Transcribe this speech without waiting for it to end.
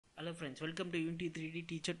Hello friends, welcome to Unity3d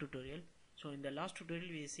Teacher Tutorial. So in the last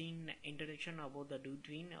tutorial we have seen introduction about the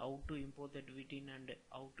DoTween, how to import the DoTween and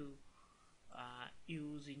how to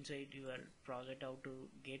use inside your project, how to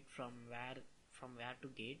get from where to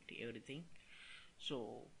get everything.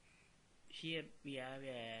 So here we have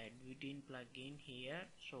a DoTween plugin here,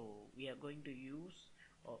 so we are going to use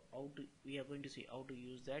see how to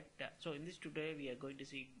use that. So in this tutorial we are going to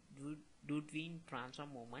see DoTween transform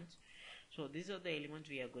movements. So these are the elements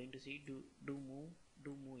we are going to see: do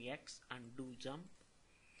move X, and do jump.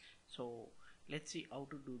 So let's see how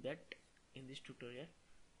to do that in this tutorial.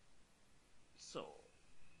 So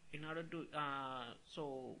in order to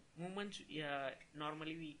so movements,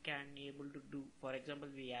 normally we can able to do. For example,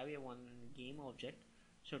 we have a one game object.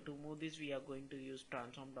 So to move this, we are going to use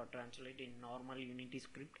transform.translate in normal Unity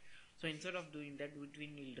script. So instead of doing that,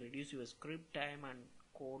 DoTween will reduce your script time and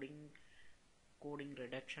coding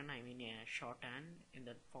reduction. I mean a shorthand, in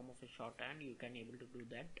the form of a shorthand you can able to do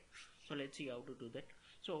that. So let's see how to do that.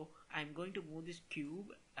 So I'm going to move this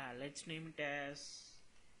cube. Let's name it as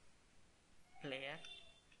player.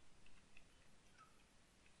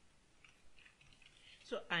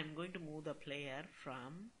 So I'm going to move the player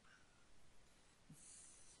from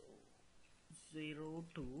 0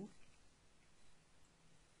 to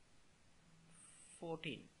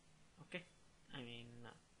 14. Okay, I mean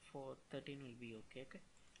 13 will be okay.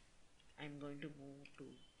 I'm going to move to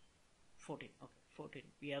 14. Okay, 14.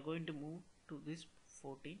 We are going to move to this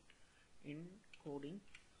 14 in coding.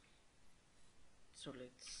 So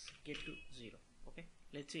let's get to 0. Okay,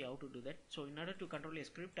 let's see how to do that. So in order to control a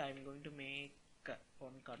script, I'm going to make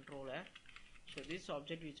one controller. So this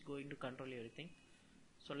object is going to control everything.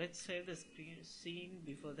 So let's save the scene.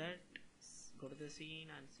 Before that, go to the scene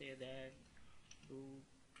and say that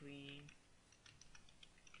DoTween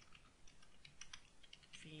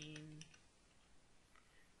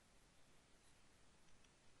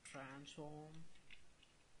transform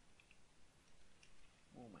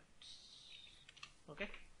movements. Okay,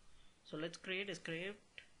 so let's create a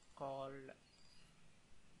script called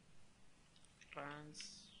transmover.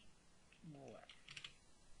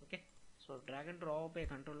 Okay, so drag and drop a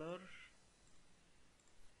controller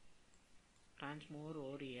transmover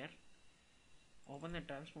over here. Open the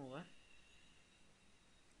transmover.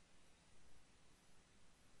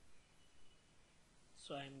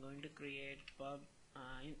 So I'm going to create pub.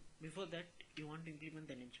 Before that, you want to implement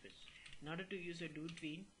the namespace. In order to use a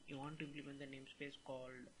DoTween, you want to implement the namespace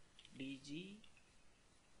called dg.tweening.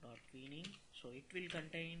 So it will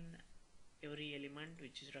contain every element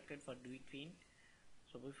which is required for DoTween.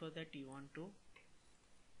 So before that, you want to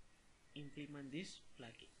implement this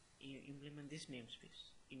plugin. You implement this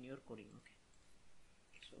namespace in your coding. Okay.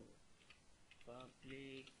 So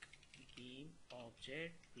public game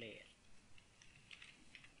object player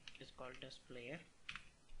is called as player.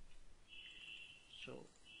 So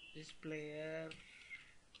this player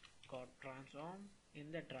got transform.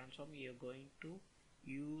 In the transform, you are going to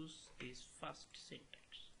use this first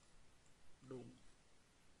syntax, do.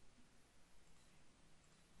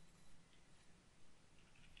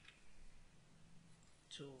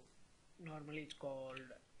 So normally it's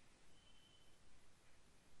called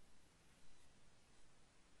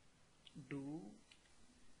do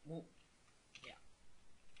move.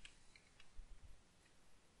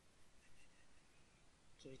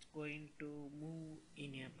 So it's going to move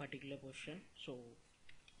in a particular position. So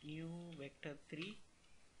new vector 3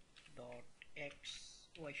 dot x,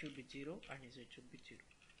 y should be 0 and z should be 0.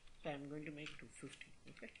 So I'm going to make it to 50.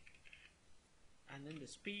 Okay, and then the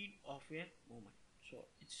speed of a movement. So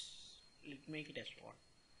let's make it as 1,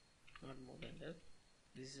 not more than that.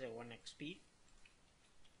 This is a 1x speed.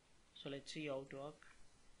 So let's see how to work.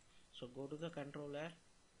 So go to the controller,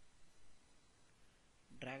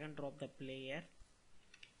 drag and drop the player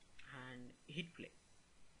and hit play.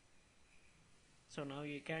 So now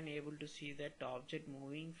you can able to see that object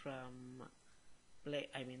moving from the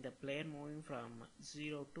player moving from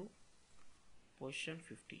 0 to position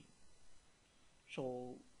 15.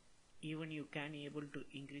 So even you can able to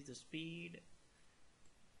increase the speed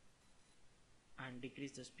and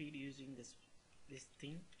decrease the speed using this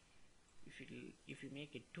thing. If you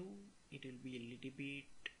make it 2, it will be a little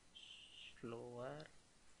bit slower.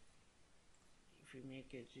 If you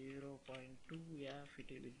make a 0.2, yeah, it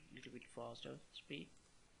will be a little bit faster speed.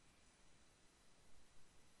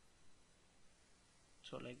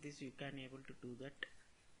 So like this you can able to do that.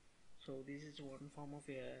 So this is one form of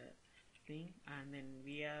a thing, and then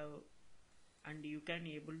we have, and you can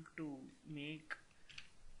able to make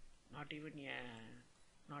not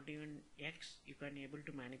even x, you can able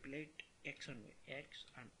to manipulate x and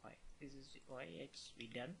y. This is y, x we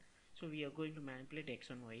done. So we are going to manipulate x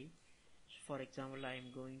and y. So for example, I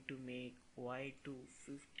am going to make y to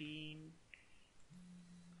 15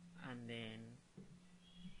 and then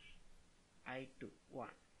I to 1,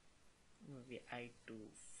 maybe I to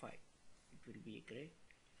 5. It will be great.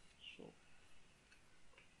 So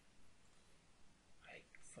I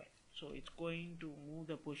to 5. So it's going to move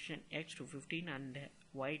the position x to 15 and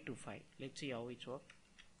y to 5. Let's see how it works.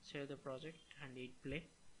 Save the project and hit play.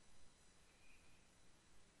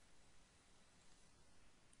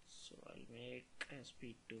 So I'll make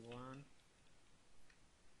speed to 1,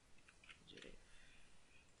 0.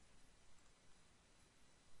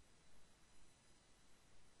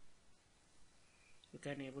 You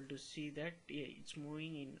can able to see that it's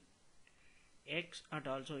moving in x and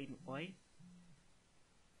also in y.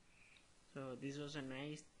 So this was a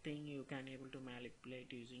nice thing you can able to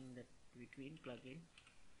manipulate using the DoTween plugin.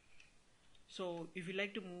 So if you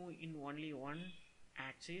like to move in only one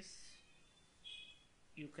axis,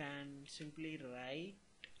 you can simply write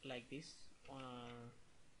like this.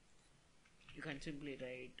 You can simply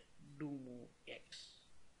write domove x.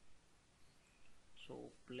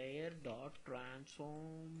 So player dot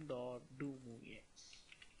transform dot domove x.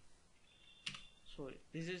 So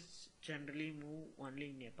this is generally move only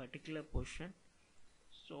in a particular position.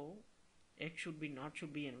 So x should be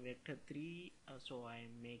in vector 3. So I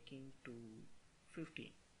am making to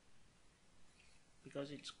 15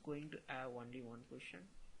 because it's going to have only one position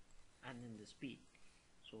and then the speed.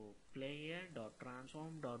 So player dot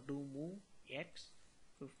transform dot domove x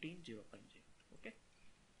 15 0.0. Okay.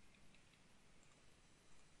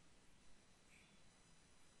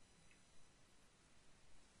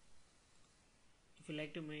 If you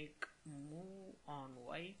like to make move on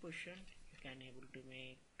y position, you can able to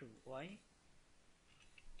make to y,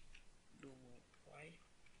 do move y.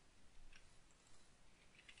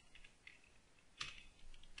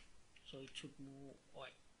 So it should move y.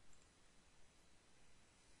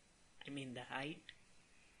 I mean the height.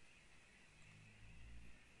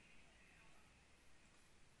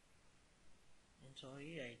 I'm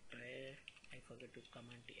sorry, I forgot to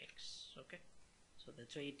comment the x. Okay. So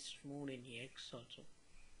that's why it's moved in x also.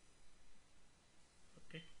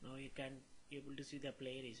 Okay, now you can able to see the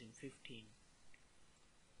player is in 15.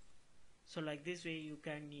 So like this way you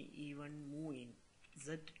can even move in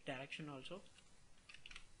z direction also.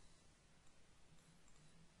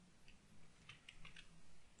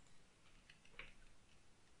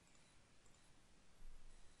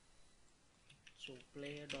 So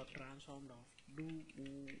player dot transform dot do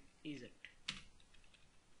move z.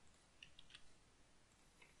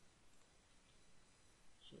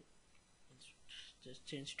 So let's just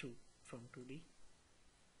change to from 2D,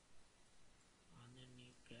 and then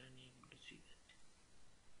you can able to see that.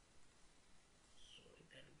 So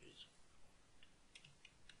that is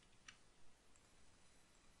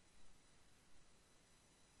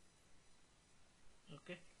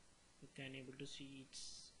okay. You can able to see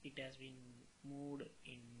it has been moved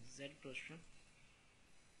in z position.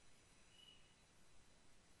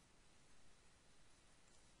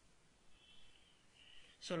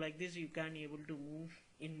 So like this you can able to move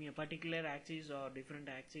in a particular axis or different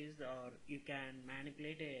axis, or you can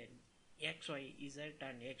manipulate a x, y, z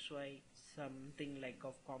and x, y, something like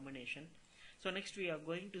of combination. So next we are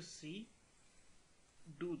going to see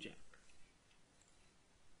DoJump.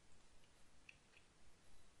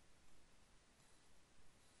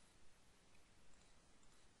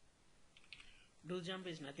 DoJump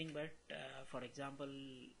is nothing but for example,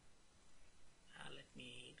 let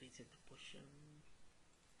me reset the position.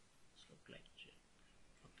 Like okay.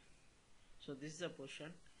 So this is a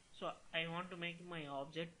position. So I want to make my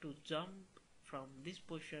object to jump from this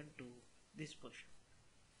position to this position.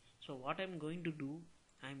 So what I'm going to do,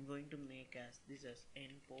 I'm going to make as this as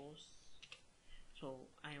end pose. So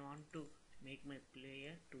I want to make my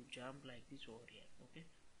player to jump like this over here. Okay,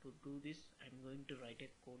 to do this I'm going to write a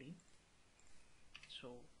coding.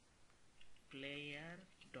 So player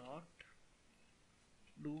dot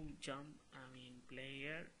do jump,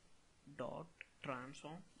 player dot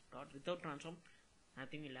transform dot, without transform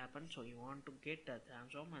nothing will happen. So you want to get a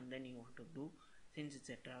transform and then you want to do, since it's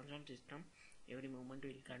a transform system, every movement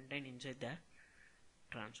will contain inside the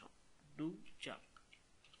transform, do jump.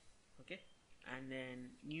 Okay, and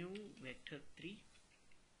then new vector 3.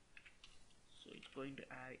 So it's going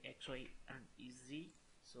to add x, y and z.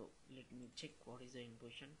 So let me check what is the in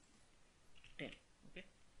position. 10. Okay,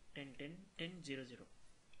 10 10 10 0 0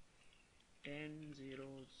 10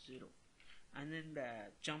 0 0. And then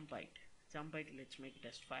the jump height, let's make it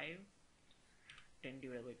as 5. 10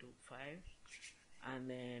 divided by 2 5. And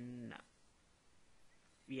then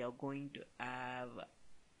we are going to have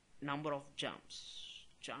number of jumps,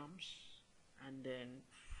 and then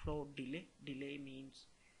flow delay means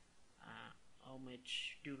how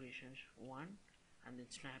much durations one, and then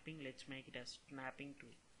snapping, let's make it as snapping to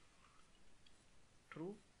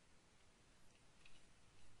true.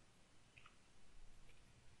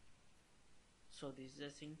 So this is the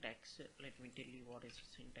syntax. Let me tell you what is the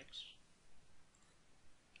syntax.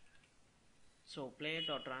 So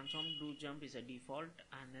player.transform DoJump is a default,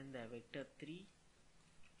 and then the vector 3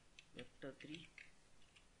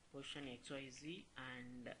 position XYZ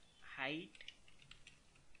and height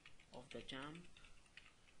of the jump,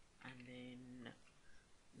 and then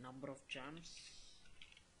number of jumps,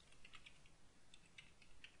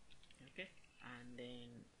 okay, and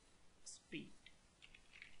then speed,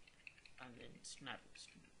 and then snapping.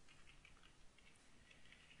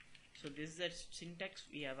 So this is the syntax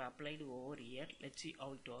we have applied over here. Let's see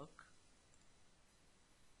how it works.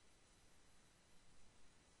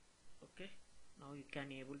 Okay, now you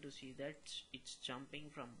can able to see that it's jumping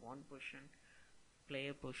from one position,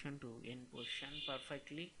 player position, to end position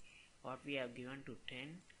perfectly what we have given to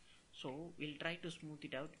 10. So we'll try to smooth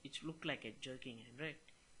it out. It look like a jerking hand, right?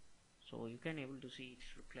 So you can able to see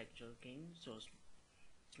it look like jerking. So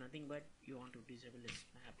it's nothing but you want to disable the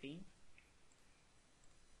snapping,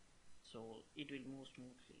 so it will move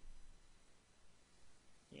smoothly.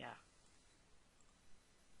 Yeah,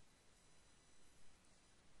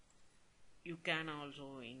 you can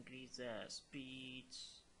also increase the speeds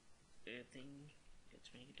thing. Let's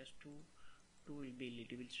make it as 2 will be a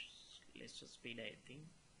little bit lesser speed, I think.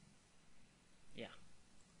 Yeah,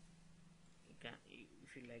 you can,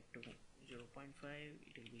 if you like to 0.5,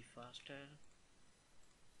 it will be faster.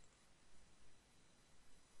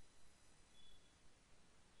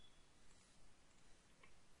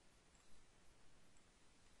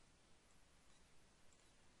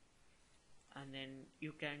 And then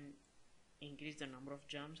you can increase the number of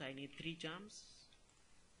jumps. I need 3 jumps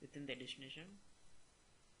within the destination,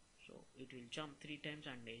 so it will jump 3 times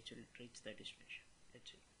and it will reach the destination.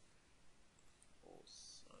 That's it. Oh,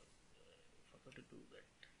 sorry, I forgot to do that.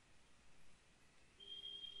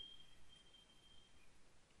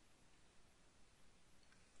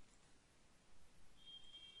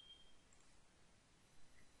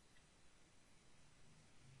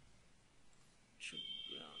 Should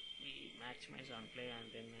we maximize on play, and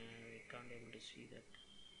then we can't able to see that.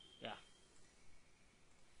 Yeah,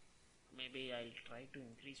 maybe I'll try to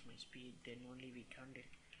increase my speed, then only we can't.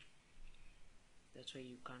 That's why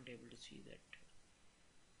you can't able to see that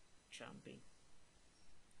jumping.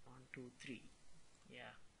 1 2 3.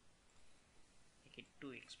 Yeah, make it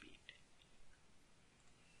 2x speed,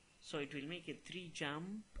 so it will make a 3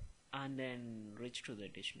 jump and then reach to the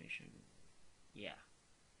destination. Yeah,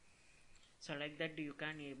 so like that you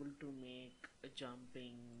can able to make a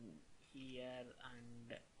jumping here.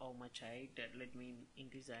 And how much height? Let me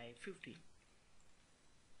increase the height 15.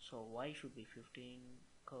 So y should be 15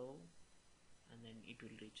 curve, and then it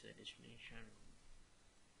will reach the destination.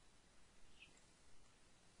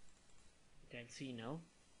 You can see now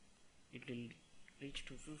it will reach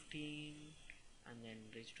to 15 and then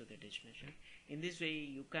reach to the destination. In this way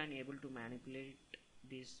you can able to manipulate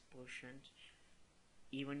these portions.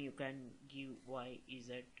 Even you can give y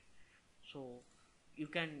z, so you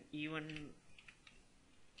can even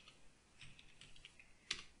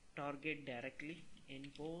target directly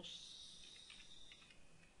in pose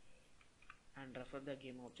and refer the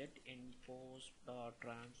game object in pose dot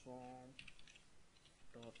transform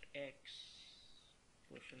dot x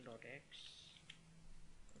position dot x.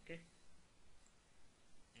 Okay,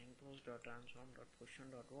 in pose dot transform dot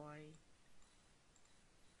position dot y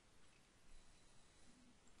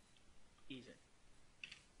is it.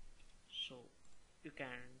 So you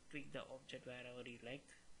can tweak the object wherever you like.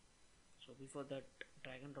 So before that,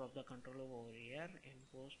 drag and drop the controller over here and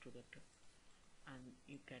pose to that, and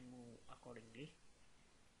you can move accordingly.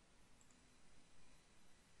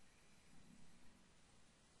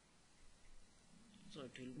 So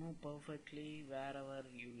it will move perfectly wherever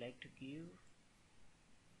you like to give.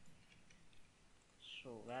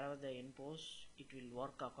 So wherever the end pose, it will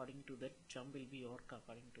work according to that. Jump will be work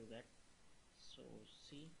according to that. So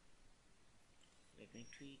see, let me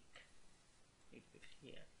tweak it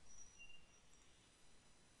here.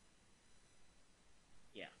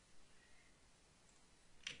 Yeah,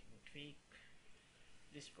 let me tweak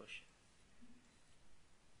this portion.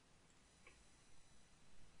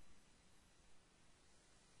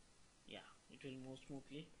 Yeah, it will move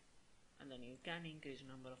smoothly. And then you can increase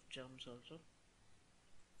number of jumps also.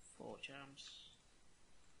 4 jumps.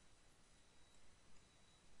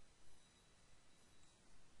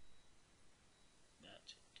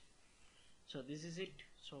 That's it. So this is it.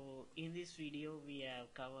 So in this video we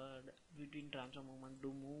have covered between transfer movement,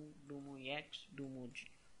 do move x,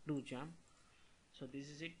 do jump. So this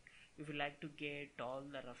is it. If you like to get all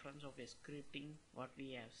the reference of a scripting what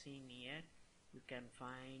we have seen here, you can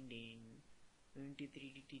find in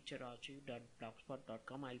Unity3d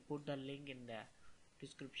Tutorial-DoTween.blogspot.com. I'll put the link in the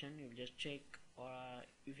description. You just check, or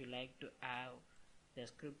if you like to have the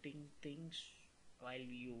scripting things while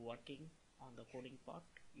you working on the coding part,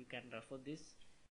 you can refer this.